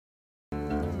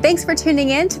Thanks for tuning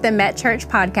in to the Met Church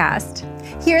podcast.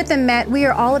 Here at the Met, we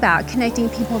are all about connecting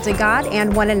people to God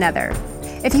and one another.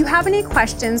 If you have any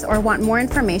questions or want more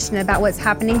information about what's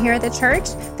happening here at the church,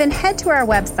 then head to our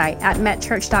website at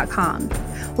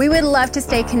metchurch.com. We would love to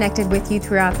stay connected with you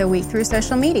throughout the week through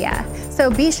social media, so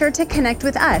be sure to connect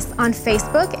with us on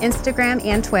Facebook, Instagram,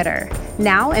 and Twitter.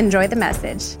 Now, enjoy the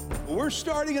message. We're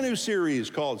starting a new series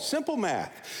called Simple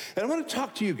Math, and I want to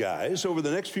talk to you guys over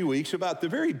the next few weeks about the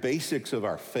very basics of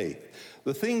our faith,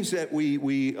 the things that we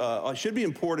should be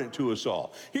important to us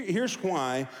all. Here's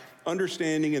why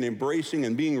understanding and embracing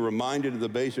and being reminded of the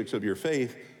basics of your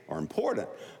faith are important.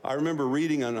 I remember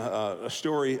reading a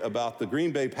story about the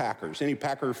Green Bay Packers. Any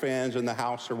Packer fans in the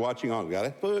house are watching on?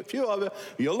 Got a few of it.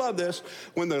 You'll love this.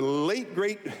 When the late,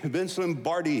 great Vince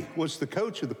Lombardi was the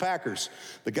coach of the Packers,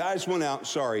 the guys went out,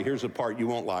 sorry, here's a part you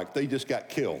won't like. They just got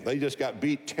killed. They just got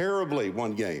beat terribly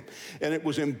one game. And it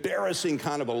was embarrassing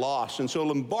kind of a loss. And so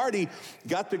Lombardi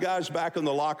got the guys back in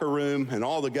the locker room, and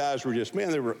all the guys were just, man,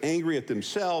 they were angry at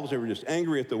themselves. They were just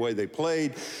angry at the way they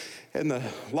played. And the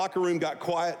locker room got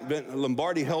quiet.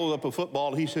 Lombardi held up a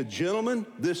football. He said, gentlemen,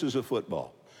 this is a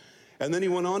football. And then he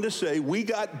went on to say, we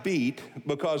got beat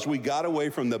because we got away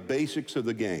from the basics of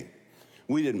the game.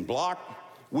 We didn't block.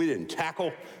 We didn't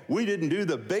tackle. We didn't do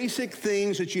the basic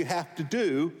things that you have to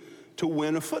do to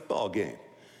win a football game.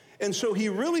 And so he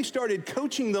really started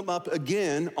coaching them up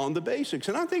again on the basics.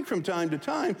 And I think from time to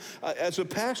time, as a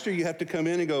pastor, you have to come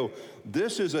in and go,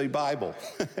 this is a Bible.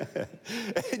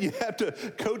 And you have to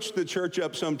coach the church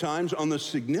up sometimes on the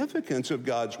significance of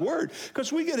God's word.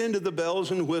 Because we get into the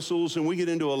bells and whistles and we get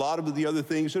into a lot of the other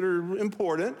things that are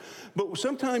important. But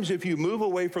sometimes if you move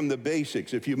away from the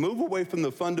basics, if you move away from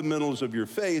the fundamentals of your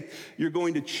faith, you're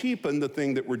going to cheapen the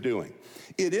thing that we're doing.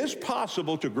 It is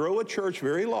possible to grow a church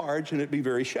very large and it be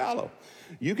very shallow.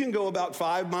 You can go about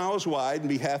 5 miles wide and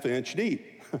be half an inch deep.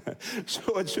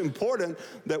 So it's important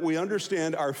that we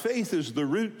understand our faith is the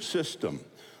root system.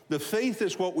 The faith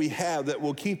is what we have that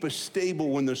will keep us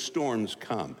stable when the storms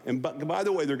come. And by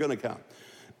the way, they're going to come.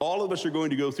 All of us are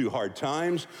going to go through hard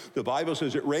times. The Bible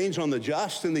says it rains on the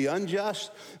just and the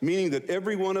unjust, meaning that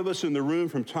every one of us in the room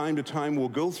from time to time will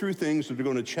go through things that are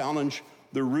going to challenge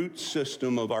the root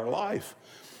system of our life.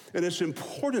 And it's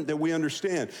important that we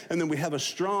understand, and then we have a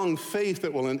strong faith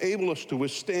that will enable us to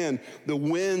withstand the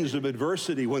winds of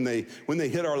adversity when they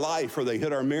hit our life, or they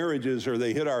hit our marriages, or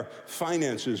they hit our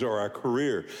finances or our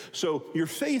career. So your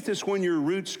faith is when your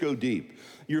roots go deep.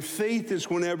 Your faith is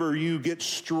whenever you get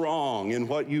strong in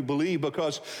what you believe,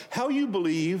 because how you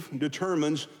believe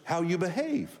determines how you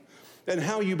behave. And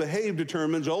how you behave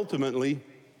determines ultimately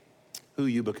who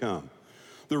you become.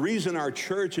 The reason our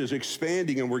church is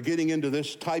expanding and we're getting into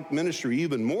this type ministry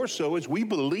even more so is we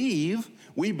believe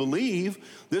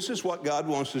this is what God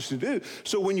wants us to do.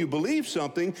 So when you believe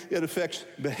something, it affects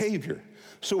behavior.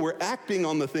 So we're acting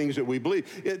on the things that we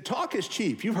believe. Talk is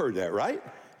cheap. You've heard that, right?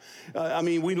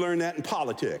 We learn that in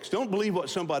politics. Don't believe what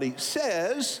somebody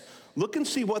says. Look and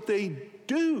see what they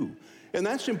do. And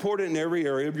that's important in every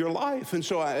area of your life. And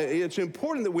so it's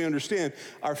important that we understand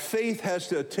our faith has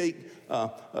to take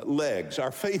legs.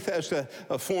 Our faith has to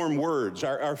form words.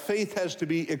 Our faith has to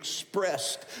be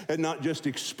expressed and not just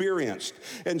experienced.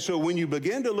 And so when you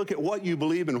begin to look at what you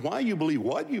believe and why you believe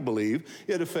what you believe,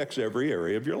 it affects every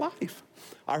area of your life.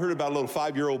 I heard about a little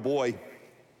 5-year-old boy.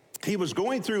 He was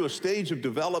going through a stage of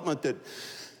development that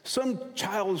some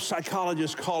child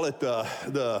psychologists call it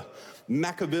the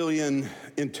Machiavellian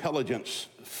intelligence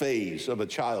phase of a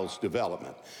child's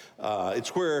development.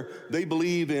 It's where they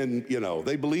believe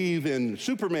in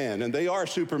Superman, and they are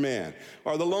Superman,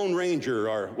 or the Lone Ranger,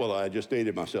 or, well, I just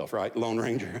dated myself, right? Lone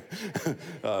Ranger.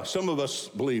 Some of us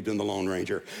believed in the Lone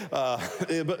Ranger.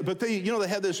 But they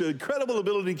have this incredible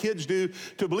ability kids do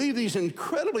to believe these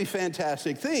incredibly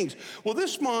fantastic things. Well,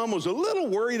 this mom was a little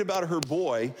worried about her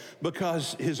boy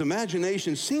because his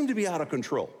imagination seemed to be out of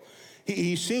control.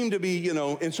 He seemed to be,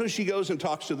 and so she goes and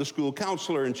talks to the school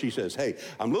counselor, and she says, hey,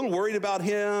 I'm a little worried about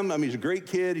him. He's a great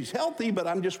kid. He's healthy, but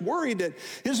I'm just worried that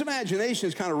his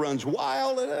imagination kind of runs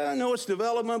wild. I know it's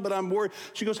development, but I'm worried.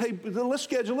 She goes, hey, let's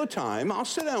schedule a time. I'll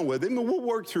sit down with him, and we'll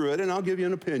work through it, and I'll give you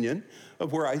an opinion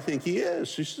of where I think he is.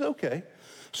 She says, okay.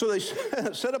 So they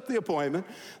set up the appointment.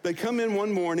 They come in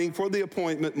one morning for the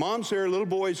appointment. Mom's there, little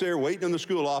boy's there, waiting in the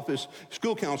school office.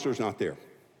 School counselor's not there.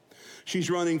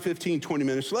 She's running 15, 20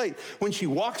 minutes late. When she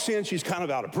walks in, she's kind of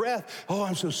out of breath. Oh,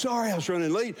 I'm so sorry, I was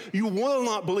running late. You will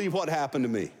not believe what happened to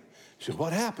me. She said,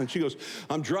 what happened? She goes,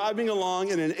 I'm driving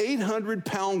along and an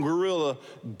 800-pound gorilla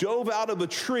dove out of a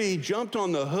tree, jumped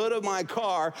on the hood of my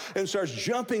car, and starts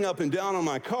jumping up and down on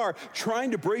my car,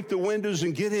 trying to break the windows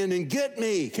and get in and get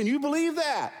me. Can you believe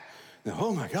that? Now,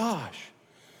 oh my gosh.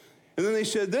 And then they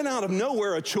said, then out of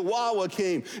nowhere, a Chihuahua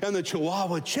came, and the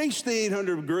Chihuahua chased the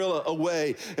 800 gorilla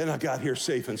away, and I got here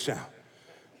safe and sound.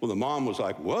 Well, the mom was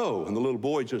like, whoa, and the little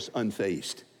boy just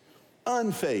unfazed.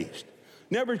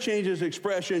 Never changes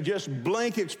expression, just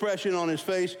blank expression on his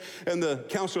face. And the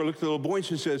counselor looked at the little boy and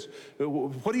she says,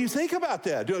 what do you think about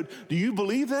that? Do you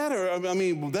believe that? Or, I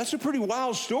mean, that's a pretty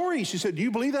wild story. She said, do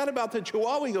you believe that about the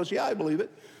Chihuahua? He goes, yeah, I believe it.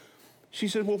 She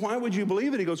said, well, why would you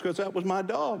believe it? He goes, because that was my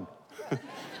dog.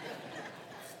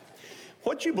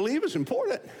 What you believe is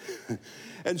important.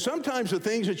 And sometimes the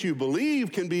things that you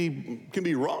believe can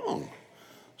be wrong.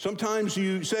 Sometimes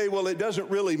you say, well, it doesn't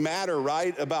really matter,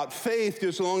 right, about faith,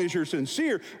 just as long as you're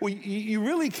sincere. Well, you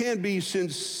really can be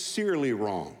sincerely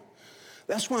wrong.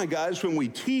 That's why, guys, when we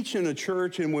teach in a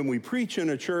church and when we preach in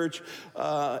a church,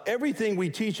 everything we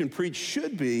teach and preach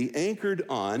should be anchored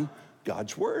on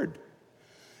God's word.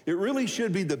 It really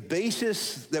should be the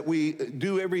basis that we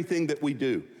do everything that we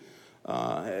do.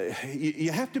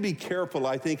 You have to be careful,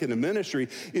 I think, in a ministry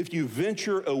if you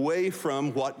venture away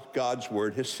from what God's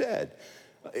word has said.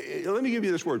 Let me give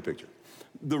you this word picture.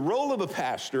 The role of a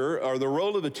pastor or the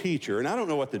role of a teacher, and I don't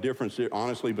know what the difference is,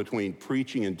 honestly, between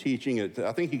preaching and teaching.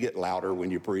 I think you get louder when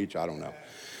you preach. I don't know.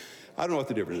 I don't know what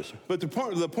the difference is. But the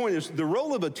point is, the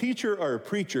role of a teacher or a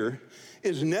preacher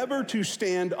is never to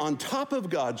stand on top of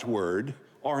God's word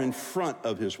or in front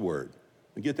of his word.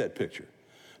 Get that picture.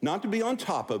 Not to be on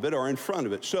top of it or in front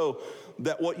of it, so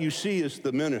that what you see is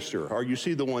the minister or you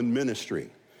see the one ministering.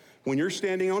 When you're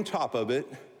standing on top of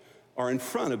it or in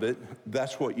front of it,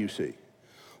 that's what you see.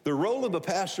 The role of a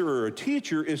pastor or a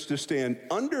teacher is to stand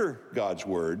under God's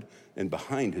word and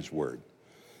behind his word.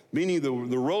 Meaning the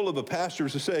role of a pastor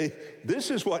is to say, this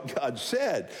is what God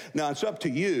said. Now it's up to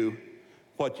you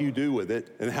what you do with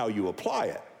it and how you apply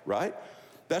it, right?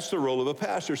 That's the role of a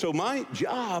pastor. So my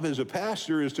job as a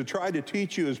pastor is to try to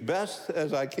teach you as best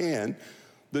as I can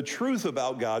the truth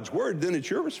about God's word. Then it's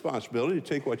your responsibility to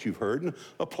take what you've heard and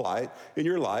apply it in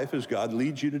your life as God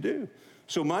leads you to do.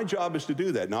 So my job is to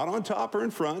do that, not on top or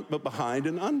in front, but behind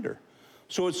and under.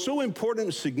 So it's so important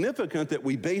and significant that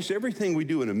we base everything we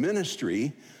do in a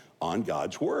ministry on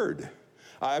God's word.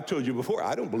 I've told you before,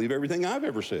 I don't believe everything I've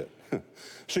ever said.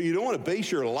 So you don't want to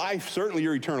base your life, certainly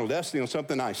your eternal destiny, on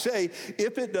something I say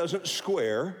if it doesn't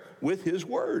square with his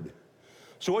word.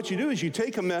 So what you do is you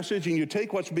take a message and you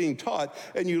take what's being taught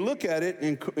and you look at it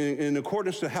in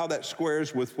accordance to how that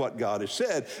squares with what God has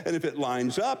said. And if it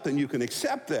lines up, then you can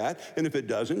accept that. And if it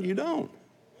doesn't, you don't.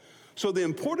 So the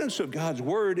importance of God's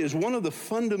word is one of the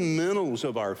fundamentals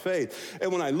of our faith.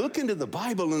 And when I look into the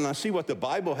Bible and I see what the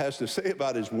Bible has to say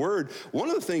about his word, one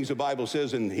of the things the Bible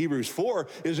says in Hebrews 4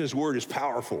 is his word is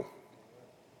powerful.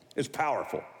 It's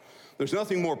powerful. There's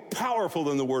nothing more powerful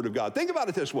than the word of God. Think about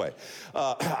it this way.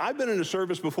 I've been in a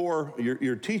service before,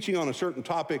 you're teaching on a certain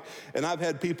topic, and I've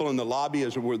had people in the lobby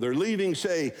as they're leaving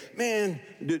say, man,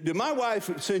 did my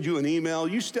wife send you an email?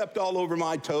 You stepped all over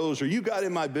my toes, or you got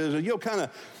in my business. Kind of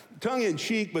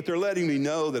tongue-in-cheek, but they're letting me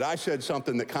know that I said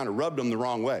something that kind of rubbed them the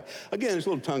wrong way. Again, it's a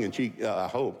little tongue-in-cheek, I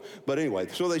hope. But anyway,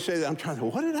 so they say that. I'm trying to,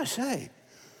 what did I say?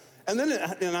 And then,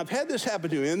 and I've had this happen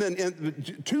to me, and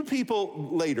then 2 people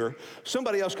later,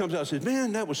 somebody else comes out and says,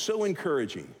 man, that was so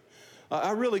encouraging.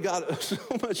 I really got so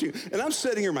much, and I'm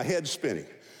sitting here, my head's spinning.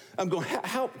 I'm going,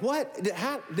 how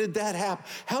did that happen?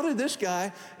 How did this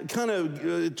guy kind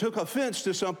of took offense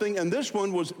to something, and this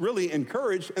one was really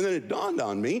encouraged, and then it dawned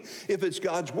on me, if it's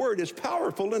God's word, it's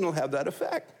powerful, and it'll have that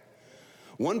effect.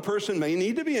 One person may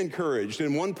need to be encouraged,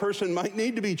 and one person might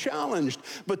need to be challenged,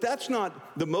 but that's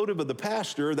not the motive of the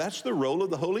pastor. That's the role of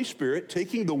the Holy Spirit,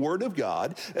 taking the word of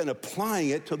God and applying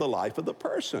it to the life of the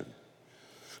person.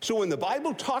 So when the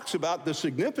Bible talks about the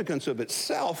significance of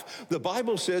itself, the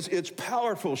Bible says it's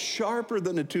powerful, sharper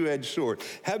than a two-edged sword,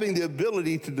 having the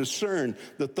ability to discern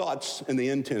the thoughts and the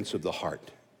intents of the heart.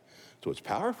 So it's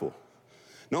powerful.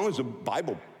 Not only is the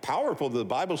Bible powerful, the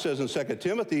Bible says in 2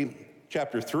 Timothy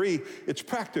chapter 3, it's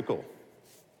practical.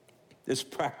 It's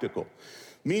practical,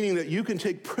 meaning that you can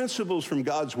take principles from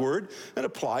God's word and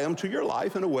apply them to your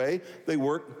life in a way they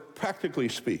work practically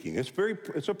speaking.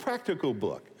 It's a practical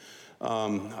book.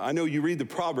 I know you read the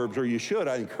Proverbs, or you should.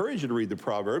 I encourage you to read the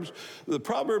Proverbs. The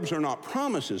Proverbs are not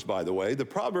promises, by the way. The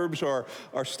Proverbs are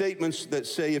statements that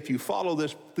say if you follow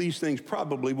this, these things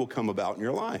probably will come about in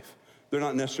your life. They're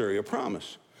not necessarily a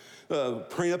promise.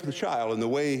 train up the child in the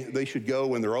way they should go.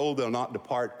 When they're old, they'll not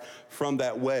depart from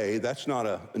that way. That's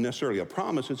not necessarily a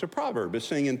promise, it's a proverb. It's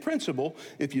saying in principle,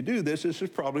 if you do this, this is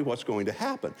probably what's going to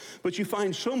happen. But you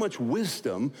find so much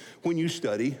wisdom when you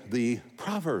study the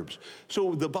Proverbs.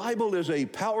 So the Bible is a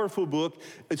powerful book.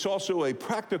 It's also a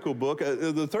practical book.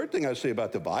 The third thing I say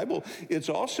about the Bible, it's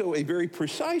also a very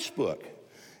precise book.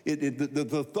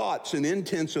 The thoughts and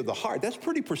intents of the heart, that's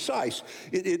pretty precise.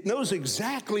 It knows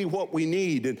exactly what we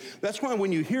need. And that's why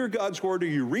when you hear God's word or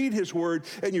you read his word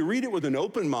and you read it with an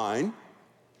open mind,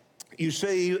 you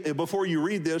say, before you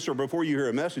read this or before you hear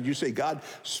a message, you say, God,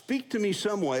 speak to me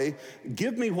some way.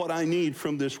 Give me what I need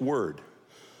from this word.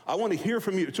 I want to hear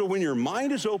from you. So when your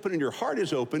mind is open and your heart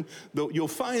is open, you'll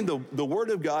find the word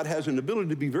of God has an ability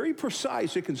to be very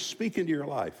precise. It can speak into your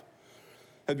life.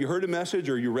 Have you heard a message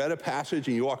or you read a passage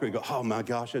and you walk away and go, oh my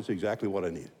gosh, that's exactly what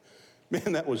I need.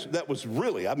 Man, that was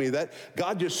really, that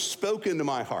God just spoke into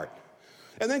my heart.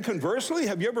 And then conversely,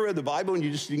 have you ever read the Bible and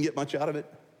you just didn't get much out of it?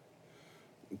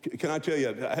 Can I tell you,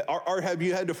 or have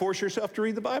you had to force yourself to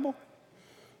read the Bible?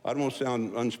 I don't want to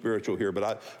sound unspiritual here,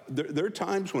 but there are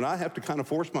times when I have to kind of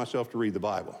force myself to read the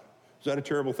Bible. Is that a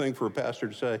terrible thing for a pastor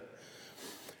to say?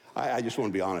 I just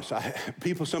want to be honest.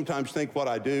 People sometimes think what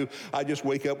I do, I just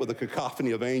wake up with a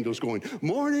cacophony of angels going,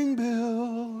 morning,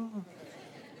 Bill.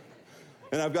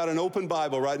 And I've got an open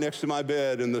Bible right next to my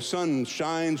bed, and the sun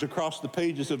shines across the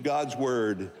pages of God's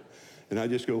word. And I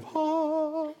just go,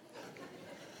 ah.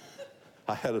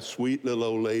 I had a sweet little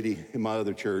old lady in my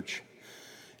other church,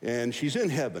 and she's in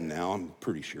heaven now, I'm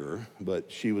pretty sure,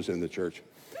 but she was in the church.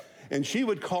 And she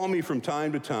would call me from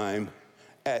time to time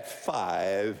at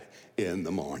 5 in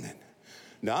the morning.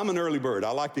 Now, I'm an early bird.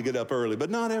 I like to get up early, but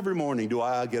not every morning do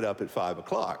I get up at 5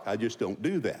 o'clock. I just don't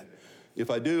do that. If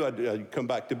I do, I come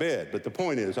back to bed. But the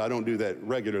point is, I don't do that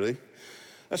regularly,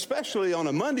 especially on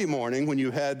a Monday morning when you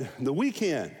had the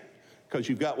weekend, because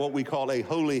you've got what we call a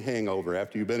holy hangover.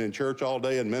 After you've been in church all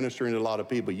day and ministering to a lot of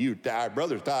people, you tired,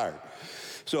 brother's tired.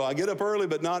 So I get up early,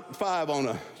 but not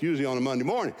 5 usually on a Monday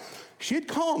morning. She'd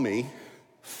call me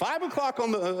 5 o'clock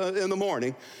in the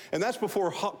morning, and that's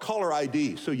before caller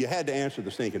ID, so you had to answer the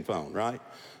stinking phone, right?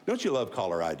 Don't you love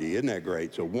caller ID? Isn't that great?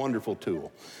 It's a wonderful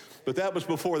tool. But that was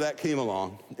before that came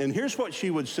along, and here's what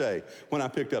she would say when I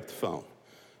picked up the phone.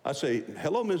 I'd say,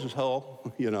 hello, Mrs.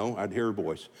 Hull, I'd hear her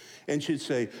voice. And she'd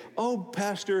say, oh,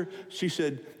 Pastor, she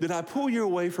said, did I pull you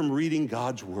away from reading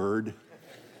God's word?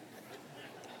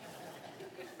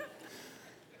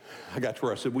 I got to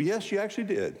where I said, well, yes, you actually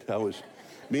did.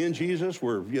 Me and Jesus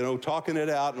were, talking it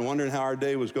out and wondering how our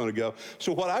day was going to go.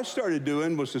 So what I started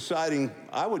doing was deciding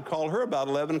I would call her about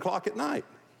 11 o'clock at night.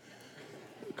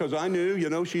 Because I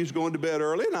knew, she's going to bed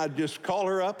early, and I'd just call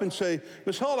her up and say,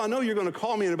 Miss Hull, I know you're going to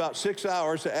call me in about 6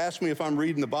 hours to ask me if I'm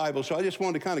reading the Bible, so I just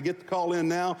wanted to kind of get the call in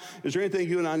now. Is there anything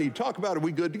you and I need to talk about? Are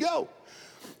we good to go?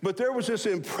 But there was this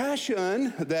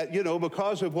impression that,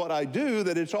 because of what I do,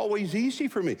 that it's always easy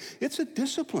for me. It's a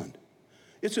discipline.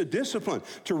 It's a discipline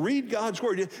to read God's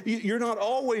word. You're not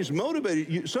always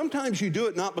motivated. Sometimes you do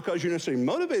it not because you're necessarily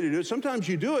motivated to do it. Sometimes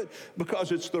you do it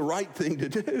because it's the right thing to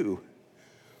do.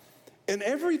 And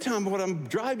every time, what I'm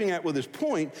driving at with this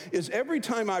point is every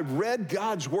time I've read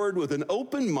God's word with an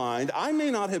open mind, I may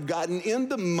not have gotten in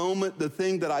the moment the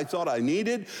thing that I thought I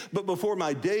needed, but before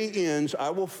my day ends, I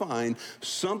will find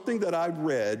something that I've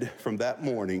read from that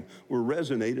morning will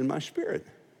resonate in my spirit.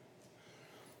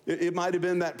 It might have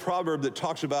been that proverb that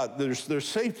talks about there's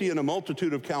safety in a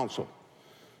multitude of counsel.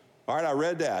 All right, I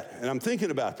read that, and I'm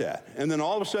thinking about that. And then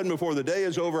all of a sudden, before the day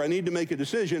is over, I need to make a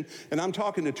decision, and I'm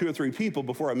talking to 2 or 3 people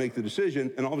before I make the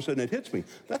decision, and all of a sudden it hits me.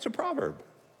 That's a proverb.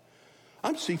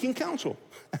 I'm seeking counsel.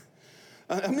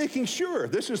 I'm making sure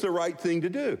this is the right thing to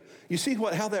do. You see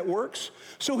how that works?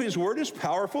 So his word is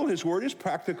powerful. His word is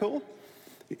practical.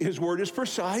 His word is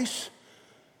precise.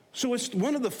 So it's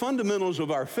one of the fundamentals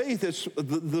of our faith. It's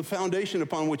the foundation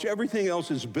upon which everything else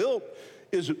is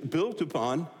built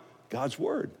upon God's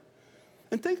word.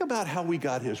 And think about how we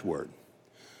got his word.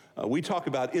 We talk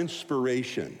about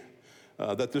inspiration,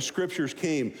 that the scriptures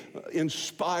came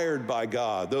inspired by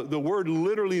God. The word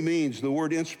literally means, the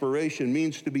word inspiration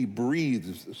means to be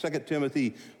breathed. 2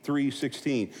 Timothy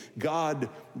 3:16. God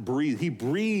breathed. He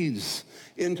breathes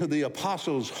into the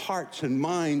apostles' hearts and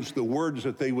minds the words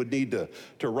that they would need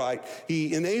to write.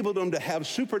 He enabled them to have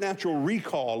supernatural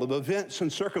recall of events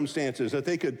and circumstances that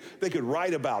they could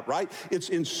write about, right? It's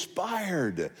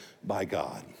inspired by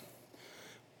God.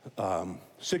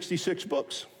 66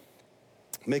 books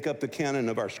make up the canon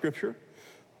of our scripture,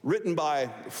 written by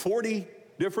 40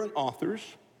 different authors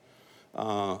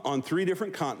on 3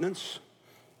 different continents,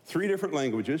 3 different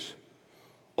languages,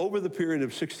 over the period of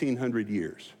 1,600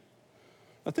 years.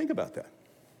 Now think about that.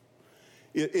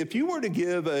 If you were to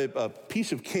give a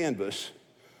piece of canvas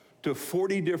to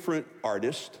 40 different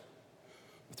artists,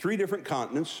 3 different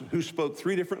continents, who spoke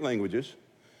 3 different languages,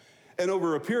 and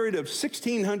over a period of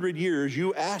 1,600 years,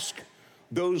 you ask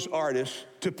those artists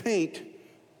to paint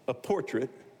a portrait,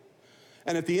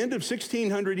 and at the end of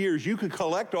 1,600 years, you could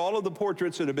collect all of the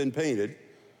portraits that have been painted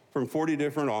from 40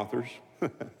 different authors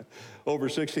over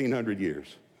 1,600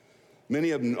 years.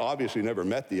 Many of them obviously never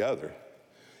met the other.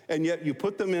 And yet you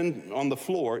put them in on the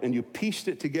floor and you pieced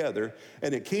it together,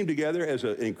 and it came together as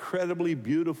an incredibly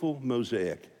beautiful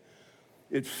mosaic.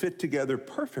 It fit together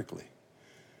perfectly.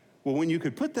 Well, when you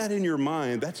could put that in your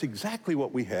mind, that's exactly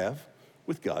what we have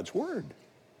with God's Word.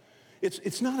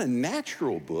 It's not a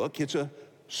natural book, it's a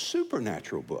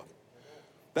supernatural book.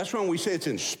 That's when we say it's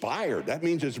inspired. That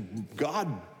means it's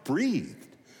God-breathed.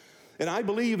 And I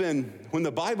believe when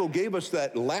the Bible gave us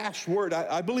that last word,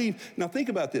 I believe, now think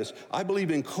about this, I believe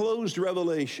in closed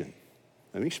revelation.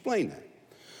 Let me explain that.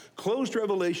 Closed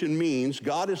revelation means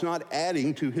God is not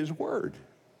adding to his word.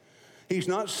 He's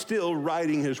not still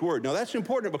writing his word. Now that's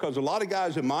important because a lot of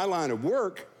guys in my line of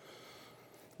work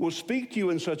will speak to you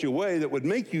in such a way that would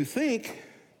make you think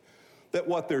that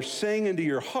what they're saying into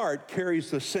your heart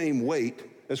carries the same weight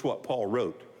as what Paul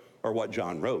wrote or what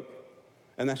John wrote.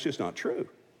 And that's just not true.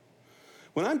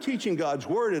 When I'm teaching God's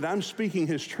word and I'm speaking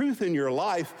his truth in your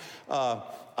life,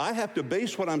 I have to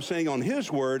base what I'm saying on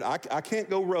his word. I can't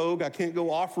go rogue, I can't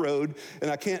go off-road, and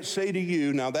I can't say to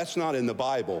you, now that's not in the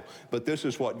Bible, but this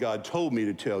is what God told me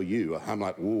to tell you. I'm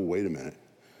like, whoa, wait a minute.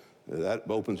 That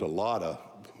opens a lot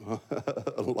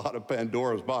of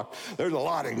Pandora's box. There's a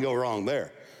lot that can go wrong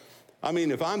there. I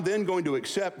mean, if I'm then going to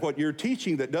accept what you're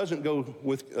teaching that doesn't go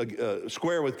with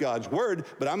square with God's word,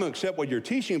 but I'm going to accept what you're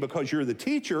teaching because you're the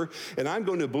teacher, and I'm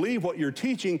going to believe what you're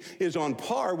teaching is on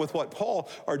par with what Paul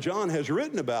or John has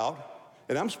written about,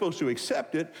 and I'm supposed to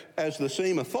accept it as the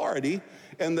same authority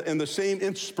and the same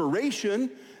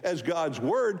inspiration as God's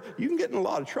word, you can get in a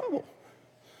lot of trouble.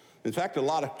 In fact, a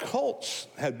lot of cults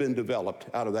have been developed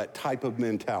out of that type of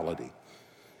mentality.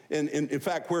 And in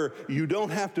fact, where you don't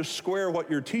have to square what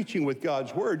you're teaching with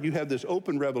God's word, you have this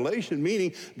open revelation,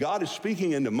 meaning God is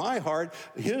speaking into my heart,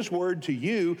 his word to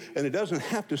you, and it doesn't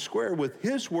have to square with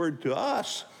his word to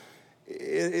us,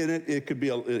 and it could be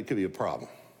a problem.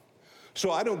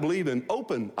 So I don't believe in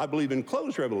open, I believe in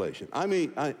closed revelation. I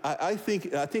mean, I think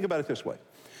about it this way.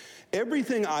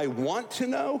 Everything I want to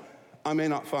know, I may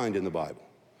not find in the Bible.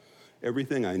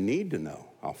 Everything I need to know,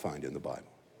 I'll find in the Bible.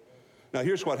 Now,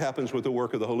 here's what happens with the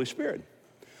work of the Holy Spirit.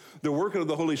 The work of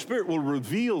the Holy Spirit will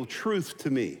reveal truth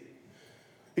to me.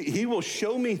 He will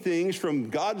show me things from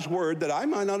God's word that I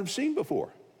might not have seen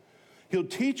before. He'll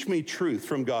teach me truth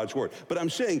from God's word. But I'm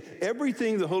saying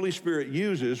everything the Holy Spirit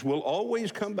uses will always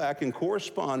come back and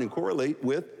correspond and correlate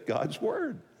with God's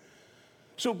word.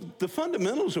 So the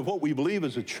fundamentals of what we believe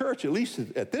as a church, at least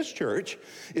at this church,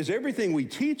 is everything we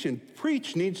teach and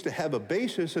preach needs to have a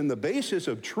basis, and the basis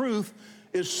of truth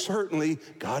is certainly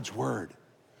God's word.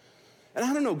 And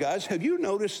I don't know, guys, have you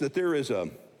noticed that there is a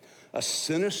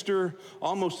sinister,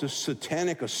 almost a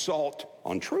satanic assault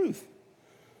on truth?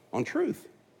 On truth.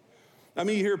 I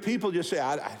mean, you hear people just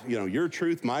say, your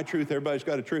truth, my truth, everybody's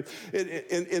got a truth.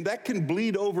 And that can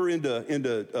bleed over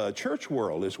into church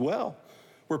world as well,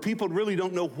 where people really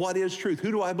don't know what is truth.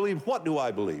 Who do I believe? What do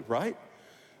I believe, right?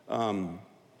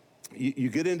 You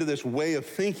get into this way of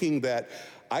thinking that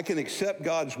I can accept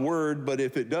God's word, but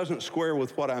if it doesn't square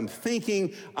with what I'm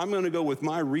thinking, I'm going to go with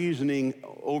my reasoning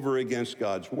over against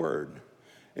God's word.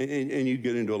 And you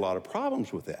get into a lot of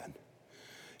problems with that.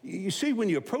 You see, when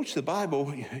you approach the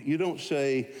Bible, you don't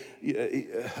say,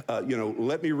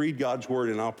 let me read God's word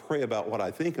and I'll pray about what I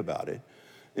think about it.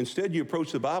 Instead, you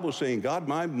approach the Bible saying, God,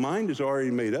 my mind is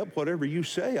already made up. Whatever you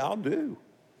say, I'll do.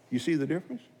 You see the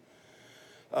difference?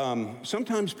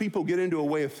 Sometimes people get into a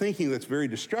way of thinking that's very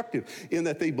destructive in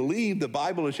that they believe the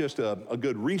Bible is just a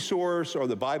good resource or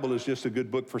the Bible is just a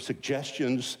good book for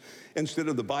suggestions instead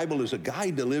of the Bible is a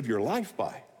guide to live your life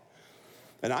by.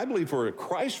 And I believe for a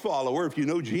Christ follower, if you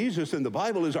know Jesus, then the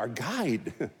Bible is our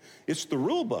guide. It's the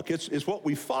rule book. It's what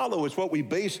we follow. It's what we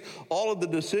base all of the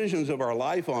decisions of our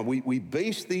life on. We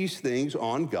base these things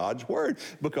on God's word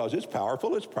because it's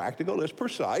powerful, it's practical, it's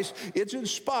precise, it's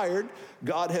inspired.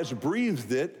 God has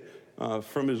breathed it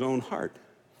from his own heart.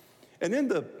 And in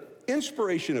the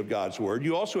inspiration of God's word,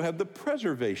 you also have the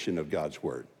preservation of God's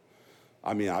word.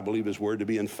 I mean, I believe his word to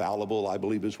be infallible. I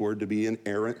believe his word to be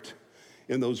inerrant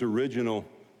in those original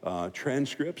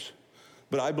transcripts.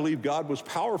 But I believe God was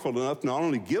powerful enough not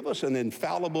only give us an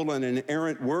infallible and an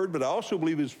inerrant word, but I also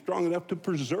believe he's strong enough to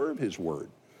preserve his word.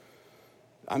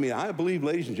 I mean, I believe,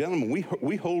 ladies and gentlemen,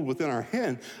 we hold within our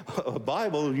hand a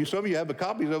Bible. Some of you have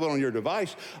copies of it on your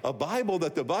device, a Bible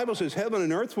that the Bible says heaven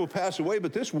and earth will pass away,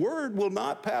 but this word will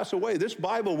not pass away. This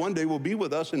Bible one day will be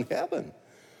with us in heaven.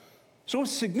 So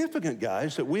it's significant,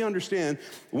 guys, that we understand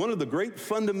one of the great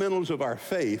fundamentals of our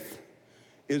faith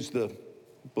is the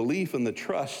belief and the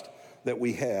trust that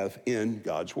we have in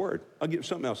God's word. I'll give you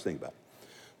something else to think about.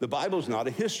 The Bible's not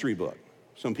a history book.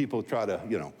 Some people try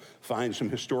to, find some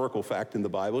historical fact in the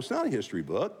Bible. It's not a history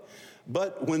book.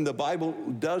 But when the Bible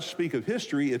does speak of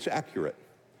history, it's accurate.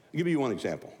 I'll give you one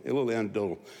example, a little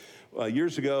anecdotal.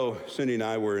 Years ago, Cindy and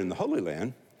I were in the Holy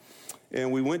Land,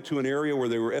 and we went to an area where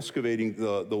they were excavating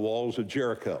the walls of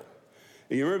Jericho.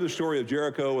 And you remember the story of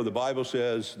Jericho where the Bible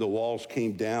says the walls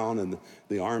came down and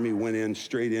the army went in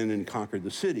straight in and conquered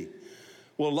the city.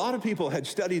 Well, a lot of people had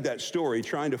studied that story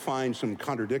trying to find some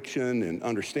contradiction and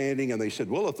understanding, and they said,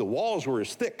 well, if the walls were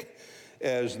as thick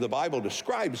as the Bible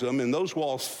describes them and those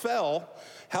walls fell,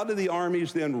 how did the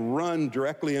armies then run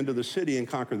directly into the city and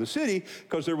conquer the city?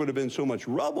 Because there would have been so much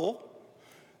rubble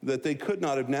that they could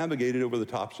not have navigated over the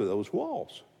tops of those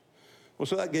walls. Well,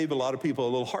 so that gave a lot of people a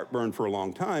little heartburn for a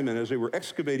long time, and as they were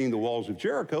excavating the walls of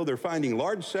Jericho, they're finding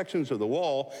large sections of the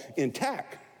wall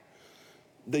intact.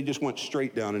 They just went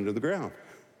straight down into the ground.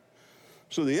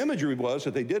 So the imagery was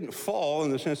that they didn't fall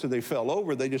in the sense that they fell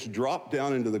over. They just dropped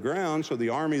down into the ground so the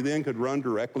army then could run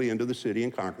directly into the city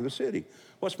and conquer the city.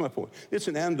 What's my point? It's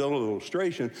an anecdotal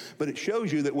illustration, but it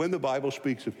shows you that when the Bible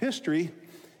speaks of history,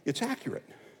 it's accurate.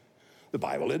 The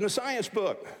Bible isn't a science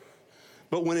book,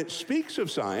 but when it speaks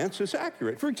of science, it's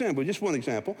accurate. For example, just one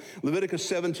example, Leviticus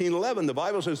 17:11, the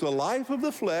Bible says the life of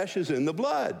the flesh is in the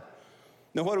blood.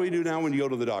 Now, what do we do now when you go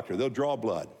to the doctor? They'll draw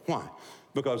blood. Why?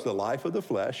 Because the life of the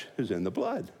flesh is in the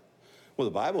blood. Well,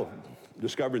 the Bible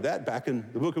discovered that back in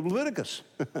the book of Leviticus,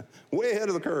 way ahead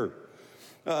of the curve.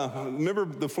 Remember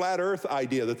the flat earth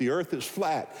idea, that the earth is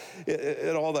flat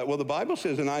and all that. Well, the Bible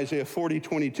says in Isaiah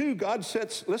 40:22, God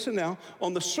sits, listen now,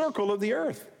 on the circle of the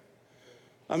earth.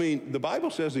 I mean, the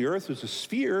Bible says the earth is a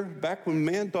sphere back when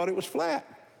man thought it was flat.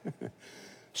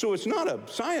 So it's not a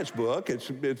science book.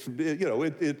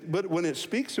 But when it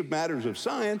speaks of matters of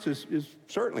science, it's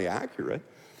certainly accurate.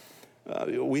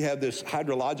 We have this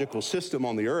hydrological system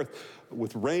on the earth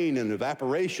with rain and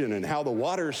evaporation and how the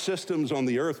water systems on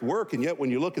the earth work. And yet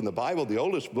when you look in the Bible, the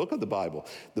oldest book of the Bible,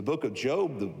 the book of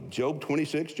Job, Job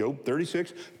 26, Job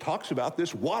 36, talks about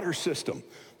this water system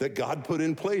that God put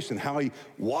in place and how he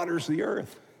waters the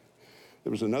earth. There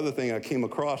was another thing I came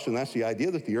across, and that's the idea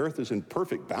that the earth is in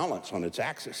perfect balance on its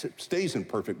axis. It stays in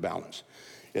perfect balance.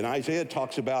 And Isaiah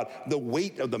talks about the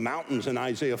weight of the mountains in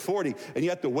Isaiah 40, and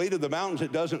yet the weight of the mountains,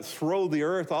 it doesn't throw the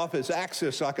earth off its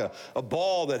axis like a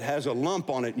ball that has a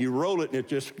lump on it, and you roll it, and it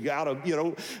just out of,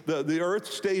 the earth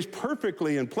stays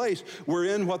perfectly in place. We're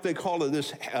in what they call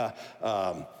this,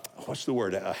 what's the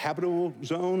word, a habitable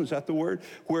zone, is that the word?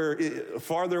 Where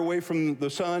farther away from the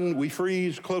sun, we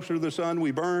freeze, closer to the sun, we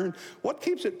burn. What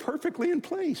keeps it perfectly in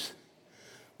place?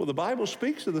 Well, the Bible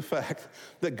speaks of the fact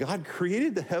that God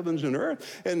created the heavens and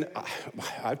earth. And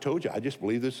I've told you, I just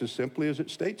believe this as simply as it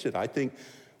states it. I think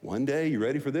one day, you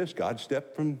ready for this? God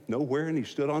stepped from nowhere and he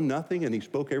stood on nothing and he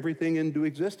spoke everything into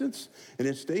existence. And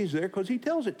it stays there because he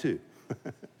tells it to.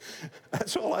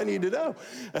 That's all I need to know.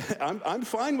 I'm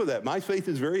fine with that. My faith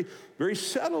is very, very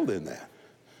settled in that.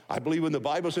 I believe when the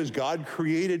Bible says God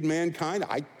created mankind,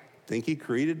 I think he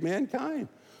created mankind.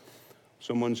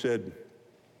 Someone said,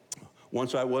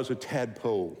 once I was a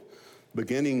tadpole,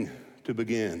 beginning to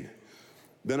begin.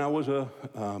 Then I was a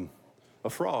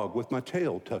frog with my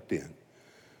tail tucked in.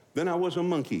 Then I was a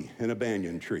monkey in a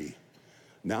banyan tree.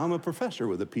 Now I'm a professor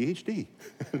with a PhD.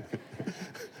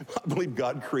 I believe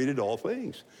God created all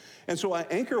things. And so I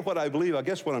anchor what I believe, I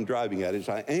guess what I'm driving at is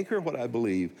I anchor what I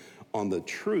believe on the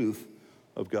truth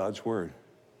of God's word.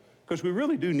 Because we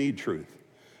really do need truth.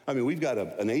 I mean, we've got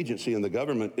an agency in the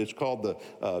government, it's called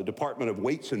the Department of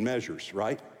Weights and Measures,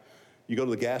 right? You go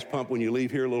to the gas pump when you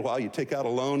leave here a little while, you take out a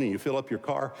loan and you fill up your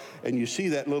car, and you see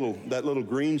that little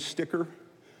green sticker.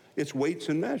 It's weights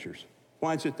and measures.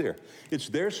 Why is it there? It's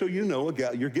there so you know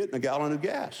you're getting a gallon of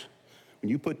gas. When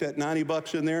you put that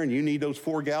 $90 in there and you need those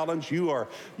 4 gallons, you are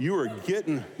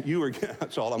getting,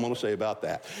 that's all I'm going to say about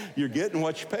that. You're getting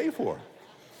what you pay for.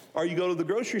 Or you go to the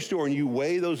grocery store and you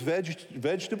weigh those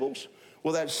vegetables.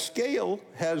 Well, that scale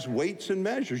has weights and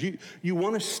measures. You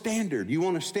want a standard. You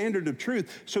want a standard of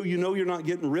truth so you know you're not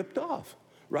getting ripped off,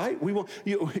 right?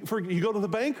 You go to the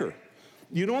banker.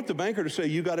 You don't want the banker to say,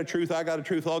 you got a truth, I got a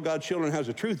truth, all God's children has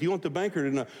a truth. You want the banker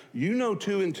to know, you know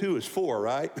 2 and 2 is 4,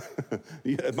 right?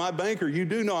 My banker, you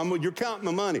do know, you're counting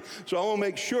the money. So I want to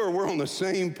make sure we're on the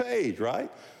same page,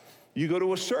 right? You go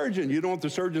to a surgeon, you don't want the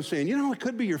surgeon saying, you know, it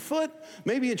could be your foot,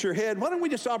 maybe it's your head. Why don't we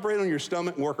just operate on your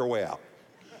stomach and work our way out?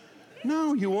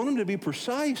 No, you want them to be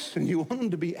precise and you want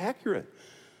them to be accurate.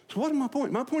 So what is my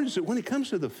point? My point is that when it comes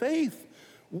to the faith,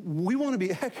 we want to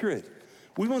be accurate.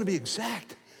 We want to be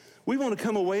exact. We want to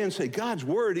come away and say, God's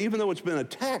word, even though it's been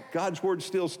attacked, God's word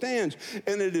still stands.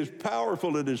 And it is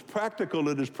powerful, it is practical,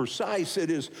 it is precise,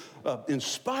 it is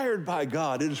inspired by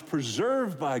God, it is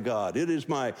preserved by God, it is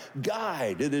my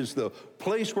guide, it is the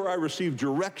place where I receive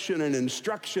direction and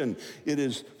instruction. It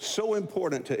is so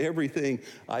important to everything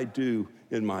I do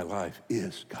in my life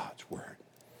is God's word.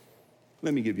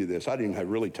 Let me give you this. I didn't have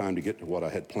really time to get to what I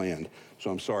had planned,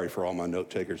 so I'm sorry for all my note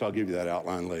takers. I'll give you that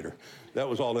outline later. That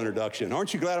was all introduction.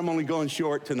 Aren't you glad I'm only going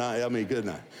short tonight? I mean, good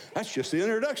night. That's just the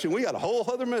introduction. We got a whole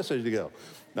other message to go.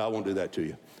 No, I won't do that to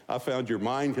you. I found your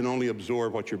mind can only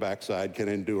absorb what your backside can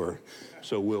endure.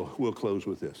 So we'll close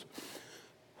with this.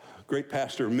 Great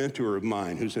pastor, mentor of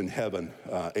mine who's in heaven,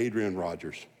 Adrian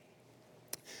Rogers.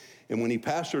 And when he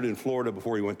pastored in Florida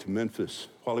before he went to Memphis,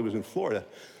 while he was in Florida,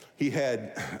 he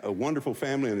had a wonderful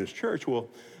family in his church. Well,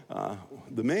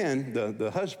 the man,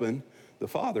 the husband, the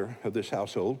father of this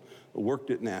household,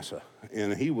 worked at NASA,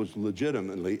 and he was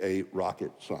legitimately a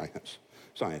rocket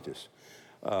scientist,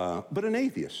 but an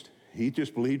atheist. He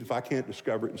just believed if I can't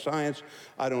discover it in science,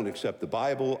 I don't accept the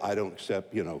Bible, I don't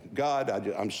accept, God.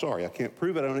 I'm sorry, I can't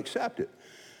prove it, I don't accept it.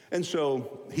 And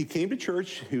so he came to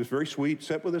church. He was very sweet,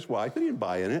 sat with his wife. He didn't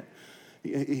buy in it.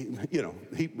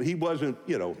 He wasn't,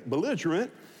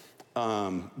 belligerent.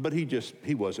 But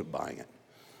he wasn't buying it.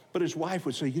 But his wife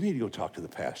would say, you need to go talk to the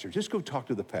pastor. Just go talk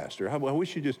to the pastor. I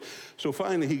wish you just. So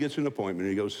finally he gets an appointment and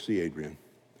he goes to see Adrian.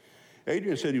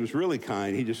 Adrian said he was really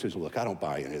kind. He just says, look, I don't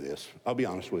buy any of this. I'll be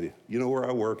honest with you. You know where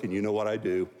I work and you know what I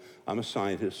do. I'm a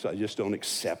scientist. I just don't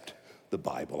accept the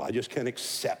Bible. I just can't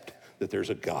accept that there's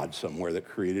a God somewhere that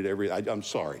created everything. I'm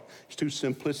sorry. It's too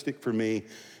simplistic for me.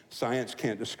 Science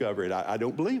can't discover it. I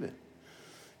don't believe it.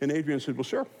 And Adrian said, well,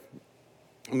 sure.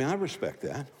 I mean, I respect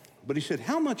that. But he said,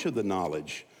 how much of the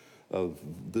knowledge of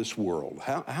this world,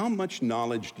 how much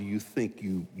knowledge do you think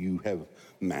you have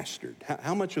mastered?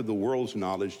 How much of the world's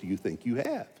knowledge do you think you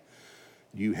have?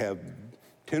 Do you have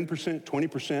 10%,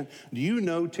 20%? Do you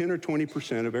know 10 or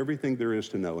 20% of everything there is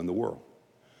to know in the world?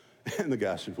 And the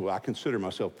guy said, well, I consider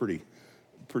myself pretty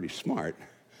smart.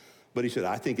 But he said,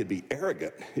 I think it'd be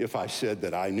arrogant if I said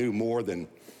that I knew more than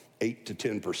 8 to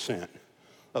 10%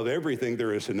 of everything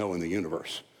there is to know in the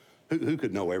universe. Who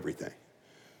could know everything?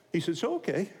 He said, so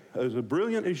okay, as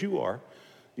brilliant as you are,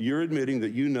 you're admitting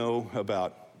that you know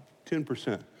about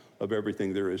 10% of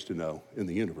everything there is to know in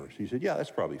the universe. He said, yeah, that's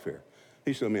probably fair.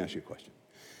 He said, let me ask you a question.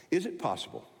 Is it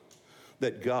possible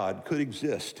that God could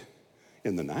exist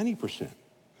in the 90%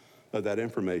 of that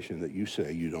information that you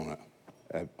say you don't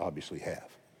obviously have?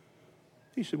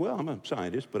 He said, well, I'm a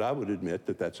scientist, but I would admit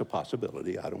that that's a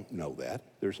possibility. I don't know that.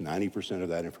 There's 90% of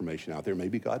that information out there.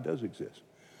 Maybe God does exist.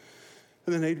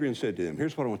 And then Adrian said to him,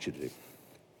 here's what I want you to do.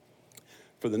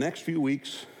 For the next few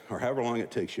weeks, or however long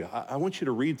it takes you, I want you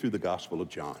to read through the Gospel of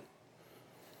John.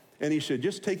 And he said,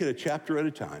 just take it a chapter at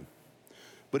a time.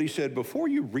 But he said, before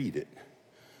you read it,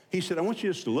 he said, I want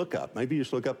you just to look up, maybe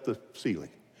just look up the ceiling,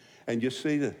 and just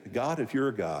say to God, if you're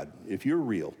a God, if you're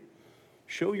real,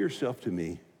 show yourself to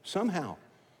me somehow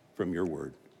from your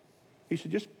word. He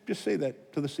said, just say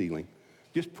that to the ceiling.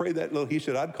 Just pray that little, he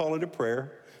said, I'd call it a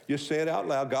prayer. Just say it out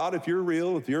loud. God, if you're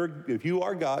real, if you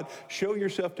are God, show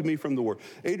yourself to me from the word.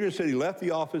 Adrian said he left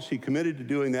the office. He committed to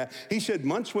doing that. He said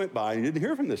months went by and he didn't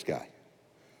hear from this guy.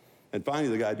 And finally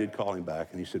the guy did call him back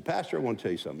and he said, Pastor, I want to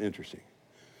tell you something interesting.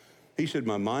 He said,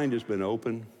 my mind has been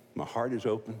open. My heart is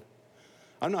open.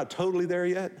 I'm not totally there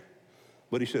yet.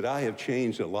 But he said, I have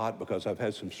changed a lot because I've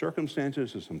had some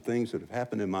circumstances and some things that have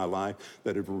happened in my life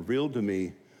that have revealed to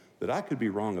me that I could be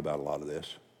wrong about a lot of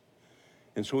this.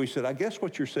 And so he said, I guess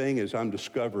what you're saying is I'm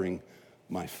discovering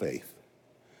my faith.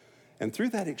 And through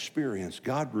that experience,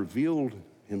 God revealed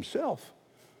himself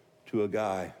to a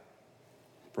guy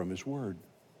from his word.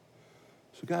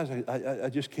 So guys, I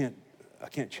just can't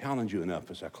challenge you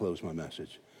enough as I close my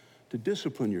message to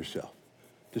discipline yourself,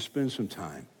 to spend some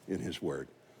time in his word.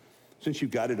 Since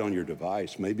you've got it on your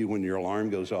device, maybe when your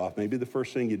alarm goes off, maybe the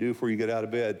first thing you do before you get out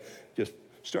of bed, just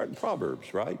start in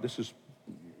Proverbs, right? This is,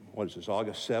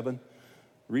 August 7?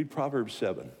 Read Proverbs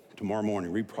 7. Tomorrow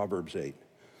morning, read Proverbs 8.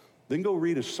 Then go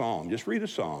read a psalm. Just read a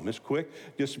psalm. It's quick.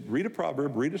 Just read a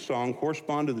proverb, read a song,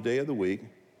 correspond to the day of the week.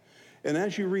 And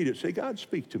as you read it, say, God,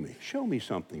 speak to me. Show me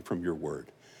something from your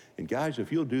word. And guys,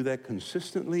 if you'll do that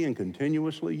consistently and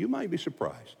continuously, you might be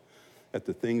surprised at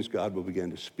the things God will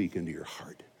begin to speak into your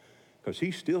heart. Because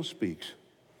he still speaks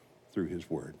through his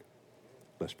word.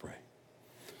 Let's pray.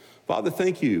 Father,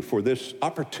 thank you for this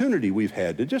opportunity we've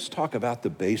had to just talk about the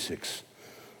basics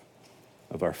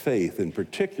of our faith, and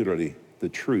particularly the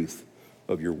truth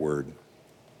of your word.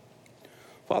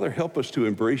 Father, help us to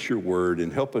embrace your word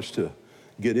and help us to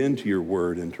get into your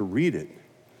word and to read it,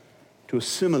 to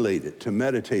assimilate it, to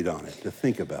meditate on it, to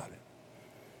think about it.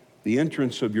 The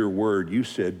entrance of your word, you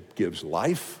said, gives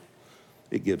life.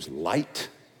 It gives light.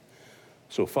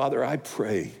 So, Father, I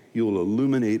pray you will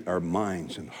illuminate our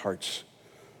minds and hearts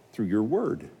through your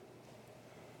word.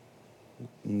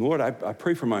 And Lord, I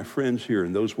pray for my friends here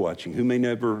and those watching who may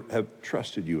never have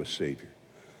trusted you as Savior.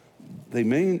 They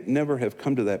may never have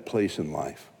come to that place in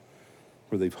life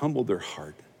where they've humbled their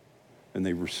heart and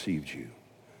they've received you.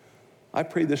 I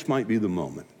pray this might be the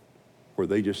moment where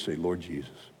they just say, Lord Jesus,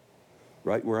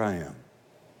 right where I am,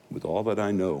 with all that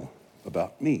I know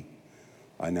about me,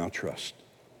 I now trust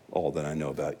all that I know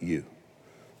about you.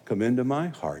 Come into my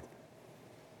heart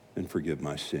and forgive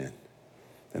my sin.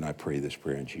 And I pray this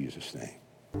prayer in Jesus' name.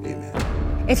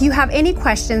 Amen. If you have any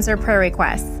questions or prayer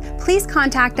requests, please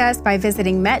contact us by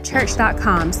visiting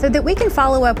metchurch.com so that we can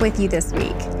follow up with you this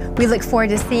week. We look forward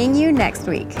to seeing you next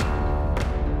week.